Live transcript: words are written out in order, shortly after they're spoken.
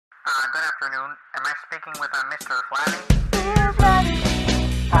Good afternoon. Am I speaking with Mr. Flabby? Dear Flabby,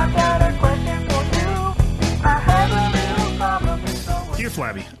 I've got a question for you. I have a little problem. So Dear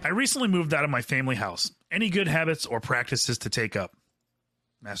Flabby, I recently moved out of my family house. Any good habits or practices to take up?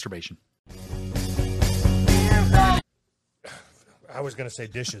 Masturbation. Dear Flabby, I was going to say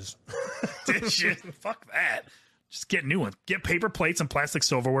dishes. Dishes. Fuck that. Just get new ones. Get paper plates and plastic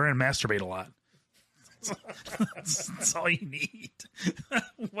silverware and masturbate a lot. That's all you need.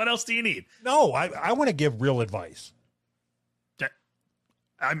 What else do you need? No, I want to give real advice.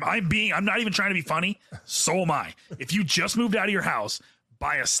 I'm not even trying to be funny. So am I. If you just moved out of your house,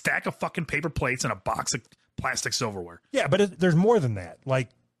 buy a stack of fucking paper plates and a box of plastic silverware. Yeah, but there's more than that. Like,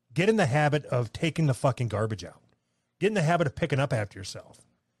 get in the habit of taking the fucking garbage out. Get in the habit of picking up after yourself.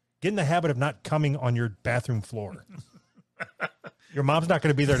 Get in the habit of not coming on your bathroom floor. Your mom's not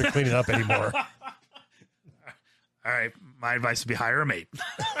going to be there to clean it up anymore. All right, my advice would be hire a maid.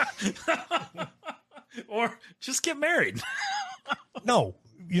 Or just get married. No,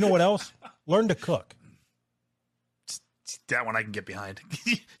 you know what else? Learn to cook. That one I can get behind.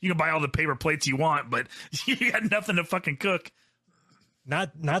 You can buy all the paper plates you want, but you got nothing to fucking cook.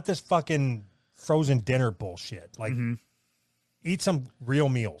 Not this fucking frozen dinner bullshit. Like, eat some real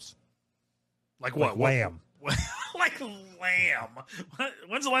meals. Like what? Like lamb. Like lamb.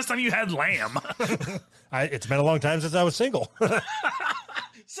 When's the last time you had lamb? It's been a long time since I was single.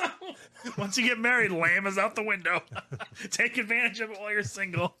 So once you get married, lamb is out the window. Take advantage of it while you're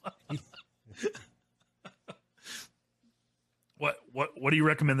single. What do you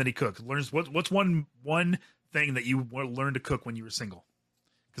recommend that he cook? What's one thing that you learned to cook when you were single?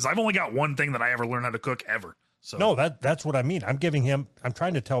 Because I've only got one thing that I ever learned how to cook ever. So no, that's what I mean. I'm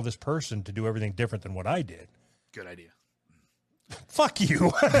trying to tell this person to do everything different than what I did. Good idea. Fuck you. No,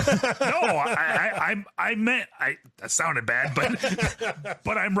 I meant that sounded bad,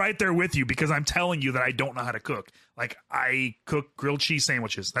 but I'm right there with you because I'm telling you that I don't know how to cook. Like, I cook grilled cheese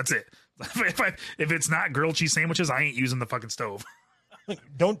sandwiches. That's it. If it's not grilled cheese sandwiches, I ain't using the fucking stove.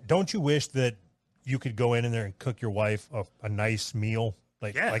 Don't you wish that you could go in there and cook your wife a nice meal,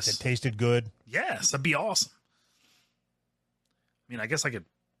 like that tasted good? Yes, that'd be awesome. I mean, I guess I could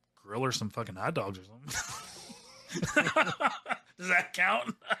grill her some fucking hot dogs or something. Does that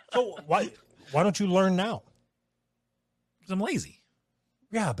count? So why don't you learn now? Because I'm lazy.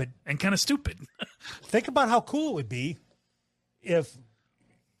 Yeah, and kind of stupid. Think about how cool it would be if,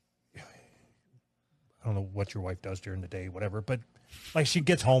 I don't know what your wife does during the day, whatever, but like she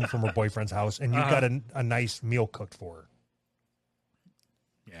gets home from her boyfriend's house and you've got a nice meal cooked for her.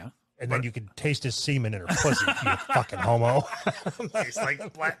 Yeah. And then you can taste his semen in her pussy, you fucking homo. Tastes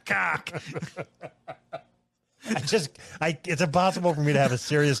like black cock. It's impossible for me to have a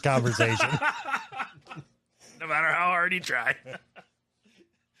serious conversation. No matter how hard you try.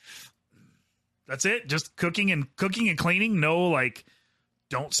 That's it? Just cooking and cleaning? No, like,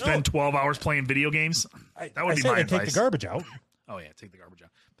 don't spend 12 hours playing video games? That would be my advice. Take the garbage out. Oh, yeah, take the garbage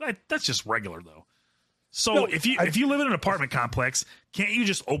out. But that's just regular, though. So if you live in an apartment complex, can't you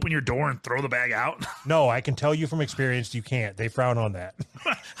just open your door and throw the bag out? No, I can tell you from experience you can't. They frown on that.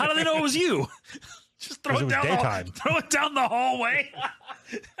 How do they know it was you? Just throw it down throw it down the hallway.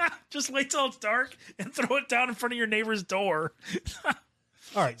 Just wait till it's dark and throw it down in front of your neighbor's door. All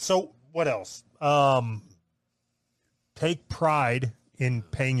right, so what else? Take pride in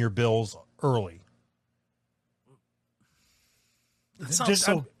paying your bills early. That sounds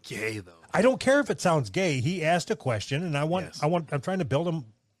so gay, though. I don't care if it sounds gay. He asked a question, and I'm trying to build him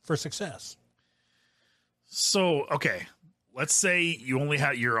for success. So, okay, let's say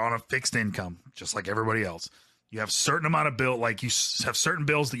you're on a fixed income, just like everybody else. You have a certain amount of bill, like you have certain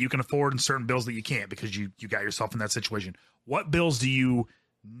bills that you can afford and certain bills that you can't because you got yourself in that situation. What bills do you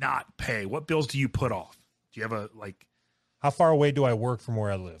not pay? What bills do you put off? Do you have how far away do I work from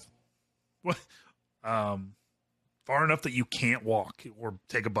where I live? What? Far enough that you can't walk or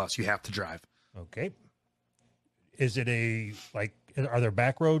take a bus. You have to drive. Okay. Is it are there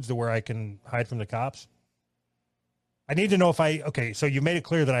back roads to where I can hide from the cops? I need to know so you made it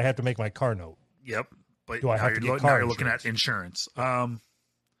clear that I have to make my car note. Yep. But do I have to get car now you're looking at insurance.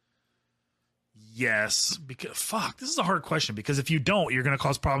 Yes, because this is a hard question because if you don't, you're going to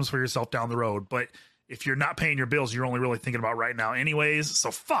cause problems for yourself down the road. But if you're not paying your bills, you're only really thinking about right now anyways.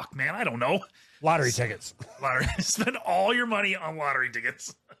 So man, I don't know. Lottery tickets. Spend all your money on lottery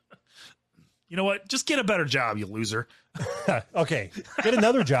tickets. You know what? Just get a better job, you loser. Okay. Get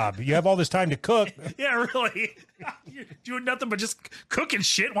another job. You have all this time to cook. Yeah, really. You're doing nothing but just cooking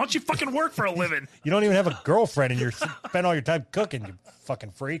shit. Why don't you fucking work for a living? You don't even have a girlfriend and you spend all your time cooking, you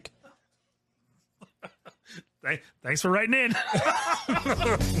fucking freak. Thanks for writing in.